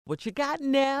What you got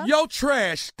now? Your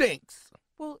trash stinks.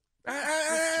 Well,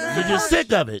 You're just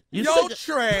sick of it. Your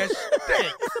trash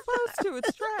stinks. it's supposed to.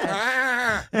 It's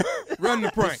trash. Run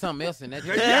the There's prank. something else in that.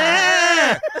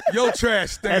 Yeah. Your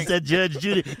trash That's stinks. that Judge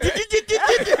Judy.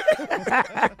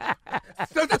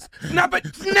 Snap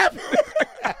it. Snap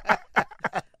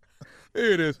it.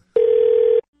 Here it is.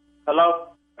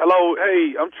 Hello? Hello,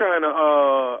 hey, I'm trying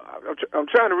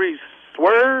to reach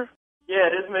Swerve. Yeah,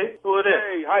 this me. Who it is?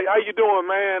 Hey, how you doing,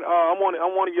 man? I'm one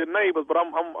of your neighbors, but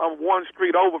I'm one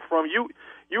street over from you.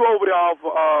 You over there off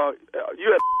you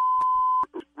at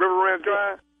River Ranch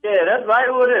Drive? Yeah, that's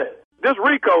right. Who it is? This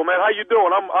Rico, man. How you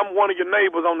doing? I'm one of your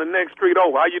neighbors on the next street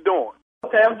over. How you doing?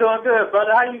 Okay, I'm doing good,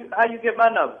 brother. How you get my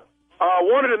number?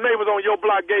 One of the neighbors on your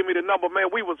block gave me the number,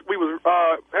 man. We was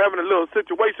having a little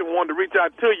situation. Wanted to reach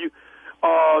out to you.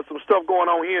 Some stuff going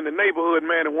on here in the neighborhood,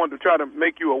 man, and wanted to try to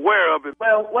make you aware of it.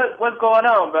 Well, what's going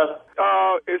on, brother?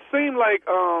 It seemed like,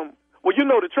 well, you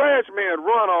know, the trash man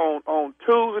run on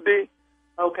Tuesday,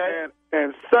 Okay.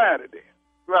 and Saturday.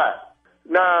 Right.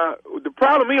 Now, the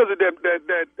problem is that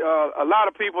a lot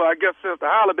of people, I guess, since the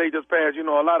holiday just passed, you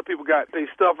know, a lot of people got their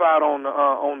stuff out on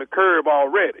the curb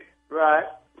already. Right.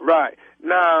 Right.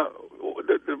 Now,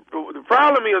 the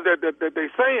problem is that they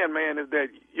saying, man, is that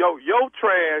your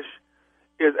trash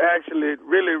is actually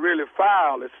really, really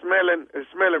foul. It's smelling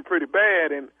pretty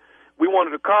bad, and we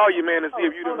wanted to call you, man, and see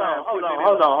if you didn't mind. Hold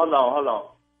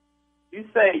on. You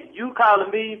say you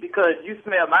calling me because you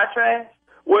smell my trash?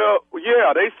 Well,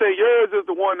 yeah, they say yours is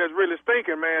the one that's really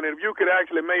stinking, man. And if you could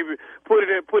actually maybe put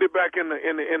it back in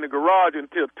the garage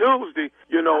until Tuesday,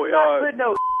 you know. I'm not putting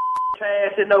no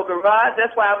trash in no garage.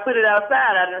 That's why I put it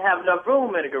outside. I didn't have enough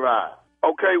room in the garage.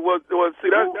 Okay, well, see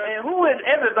that. Who is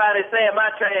everybody saying my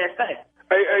trash stinks?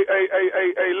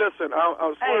 Hey, listen,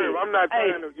 I'm sorry. I'm not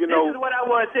trying to, you know. This is what I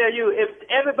want to tell you. If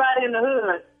everybody in the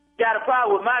hood got a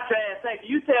problem with my trash tank,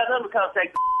 you tell them to come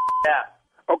take the out.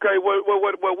 Okay, well,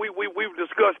 we've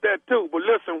discussed that too. But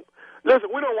listen,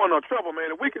 we don't want no trouble,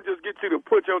 man. If we can just get you to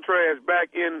put your trash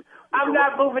back in. I'm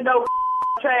not moving no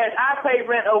trash. I pay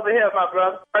rent over here, my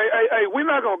brother. Hey, we're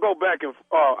not gonna go back and.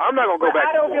 I'm not gonna go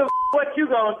back. I don't give a what you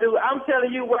gonna do. I'm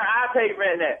telling you where I pay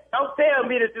rent at. Don't tell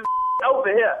me to do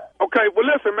over here. Okay, well,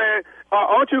 listen, man,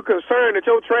 aren't you concerned that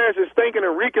your trash is stinking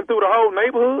and reeking through the whole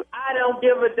neighborhood? I don't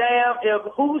give a damn if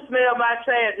who smell my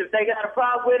trash. If they got a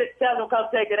problem with it, tell them come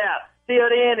take it out. Seal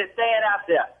it in and stand out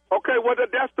there. Okay, well,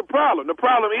 that's the problem. The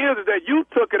problem is that you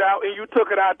took it out and you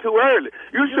took it out too early.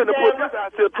 You shouldn't have put this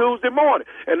out till Tuesday morning.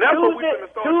 And that's what we're going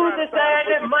to start Tuesday,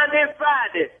 Saturday, Monday,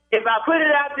 Friday. If I put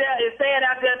it out there, it's staying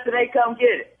out there till they come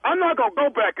get it. I'm not going to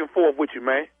go back and forth with you,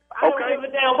 man. I don't give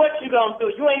a damn what you gonna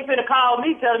do. You ain't finna call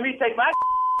me telling me to take my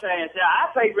trash out. I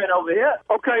pay rent over here.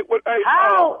 Okay, well, hey,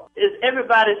 how is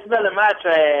everybody smelling my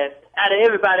trash out of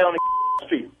everybody on the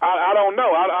street? I don't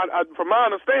know. I from my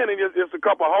understanding, it's a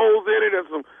couple holes in it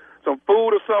and some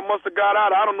food or something must have got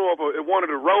out. I don't know if one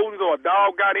of the rodents or a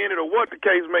dog got in it or what the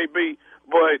case may be.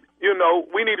 But, you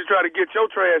know, we need to try to get your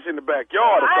trash in the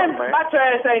backyard or something, man. My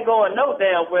trash ain't going no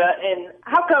damn well. And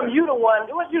how come you the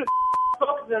one? What you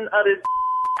focusing on this?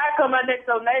 How come my next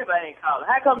door neighbor ain't calling?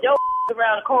 How come your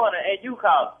around the corner and you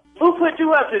calling? Who put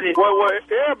you up to this? Well,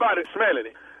 everybody's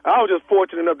smelling it. I was just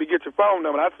fortunate enough to get your phone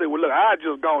number. I said, well, look, I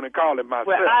just gone and called it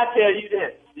myself. Well, I tell you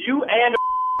this. You and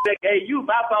the gave you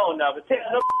my phone number. Tell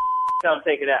them come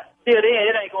take it out. Till then,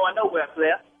 it ain't going nowhere,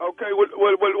 Claire. Okay, well,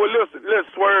 listen, let's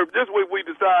Swerve. This week we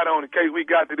decide on in case we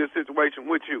got to this situation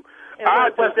with you.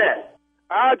 What's that?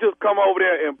 I just come over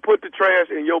there and put the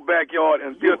trash in your backyard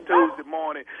until Tuesday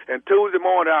morning. And Tuesday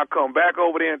morning, I'll come back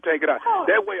over there and take it out.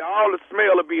 That way, all the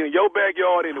smell will be in your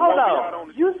backyard and it won't be out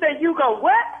on the. You say you go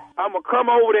what? I'm gonna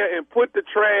come over there and put the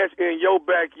trash in your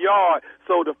backyard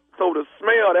so the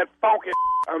smell, that funky.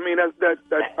 I mean, that's.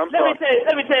 I'm sorry.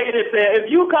 Let me tell you this, man.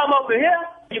 If you come over here,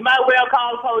 you might well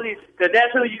call the police because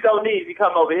that's who you gonna need if you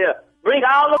come over here. Bring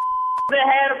all the that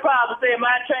had a problem saying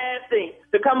my trash thing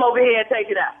to come over here and take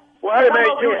it out. Well, hey man,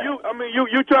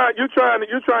 you trying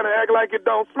to act like it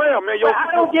don't smell, man. I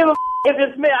don't give a if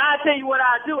it smell. I tell you what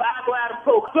I do. I go out and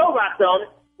pour Clorox on it.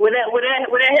 Would that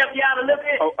help you out a little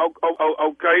bit?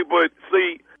 Okay, but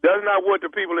see, that's not what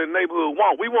the people in the neighborhood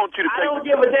want. We want you to. I don't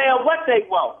give a damn what they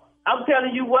want. I'm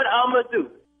telling you what I'm gonna do.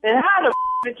 And how the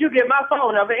did you get my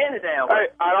phone number any damn way?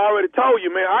 Hey, I already told you,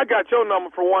 man. I got your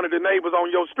number from one of the neighbors on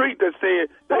your street that said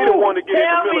they didn't want to get in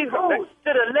the middle. Tell me who,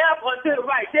 to the left or to the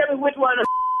right. Tell me which one.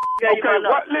 Okay,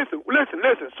 listen,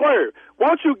 Swerve.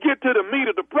 Once you get to the meat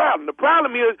of the problem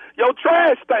is your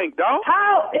trash stink, dog.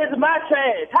 How is my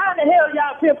trash? How the hell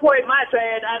y'all pinpoint my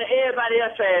trash out of everybody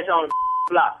else's trash on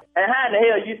block. And how in the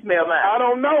hell you smell mine? I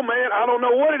don't know, man. I don't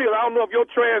know what it is. I don't know if your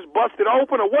trash busted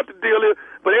open or what the deal is.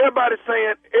 But everybody's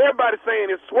saying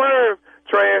it's Swerve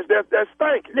trash that's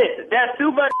stinking. Listen, that's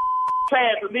too much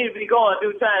trash for me to be going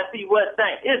through trying to see what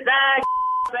stinks. It's 9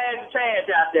 bags of trash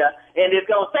out there, and it's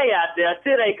gonna stay out there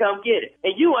till they come get it.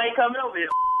 And you ain't coming over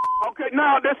here. Okay,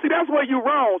 now that's where you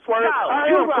wrong, Swerve. No, I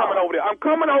am coming over there. I'm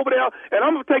coming over there, and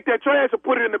I'm gonna take that trash and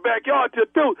put it in the backyard till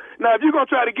 2. Now, if you're gonna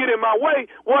try to get in my way,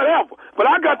 whatever. But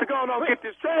I got to go on and get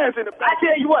this trash in the I back.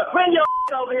 tell you what, bring your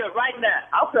over here right now.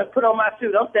 I'm gonna put on my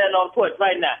shoes. I'm standing on the porch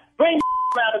right now. Bring your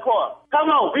around the corner.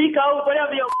 Come on, Rico,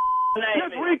 whatever your name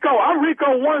It's is. Rico. I'm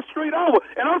Rico 1 street over,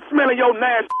 and I'm smelling your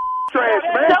nasty trash,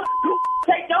 man.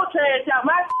 Take your trash out.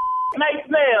 My may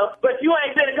smell, but you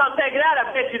ain't gonna come take it out.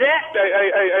 I bet you that.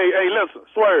 Hey, listen,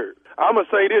 Swerve. I'm gonna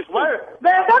say this. Word.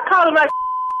 Man, stop calling my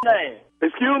name.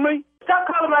 Excuse me? Stop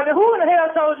calling my name. Who in the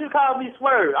hell told you to call me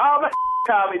Swerve? All my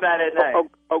call me by that name.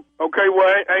 Okay,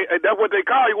 well, hey, that's what they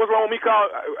call you. What's wrong with me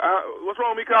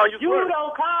calling you You Swerve?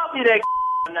 don't call me that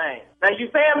name. Now,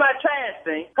 you fan my trash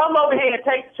thing. Come over here and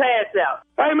take the trash out.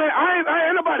 Hey, man, I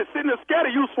ain't nobody sitting there scared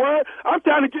of you, Swerve. I'm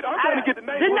trying to get the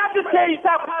name. Didn't I just tell you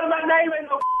stop calling my name? Ain't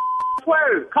no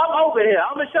Swerve. Come over here.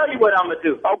 I'm going to show you what I'm going to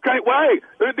do. Okay, well, hey,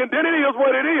 then it is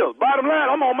what it is. Bottom line,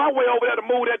 I'm on my way over there to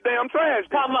move that damn trash.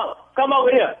 Come on. Come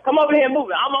over here. Come over here and move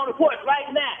it. I'm on the porch right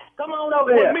now. Come on over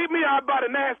here. Meet me out by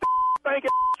the nasty stinking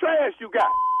trash you got.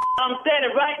 I'm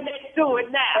standing right next to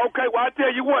it now. Okay, well, I tell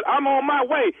you what, I'm on my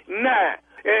way now.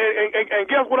 And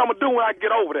guess what I'm going to do when I get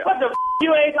over there? What the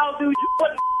you ain't going to do?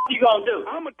 What the you going to do?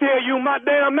 I'm going to tell you my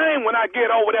damn name when I get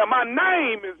over there. My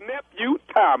name is Nephew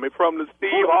Tommy from the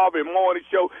Steve Harvey Morning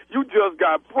Show. You just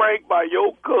got pranked by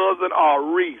your cousin,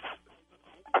 Reese.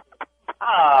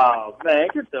 Oh, man,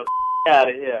 get the out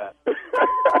of here.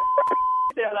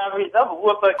 Tell Reese, I'm a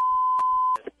whoop her.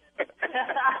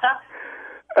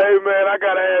 Hey, man, I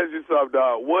got to ask you something,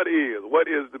 dog. What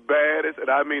is the baddest, and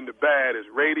I mean the baddest,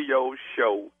 radio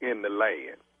show in the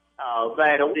land? Oh,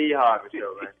 man, don't be hard with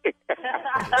you, man.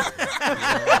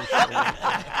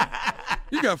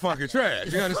 You got funky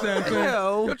trash. You understand what I'm saying?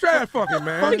 Yo. Your trash funky,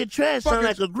 man. Funky Trash sound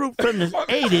like a group from the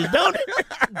 80s, don't it?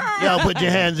 Y'all put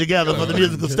your hands together for the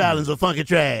musical stylings of Funky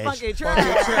Trash. Funky Funky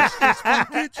trash. trash. It's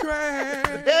funky trash.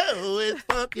 Oh, it's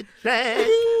Funky Trash.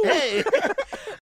 Hey.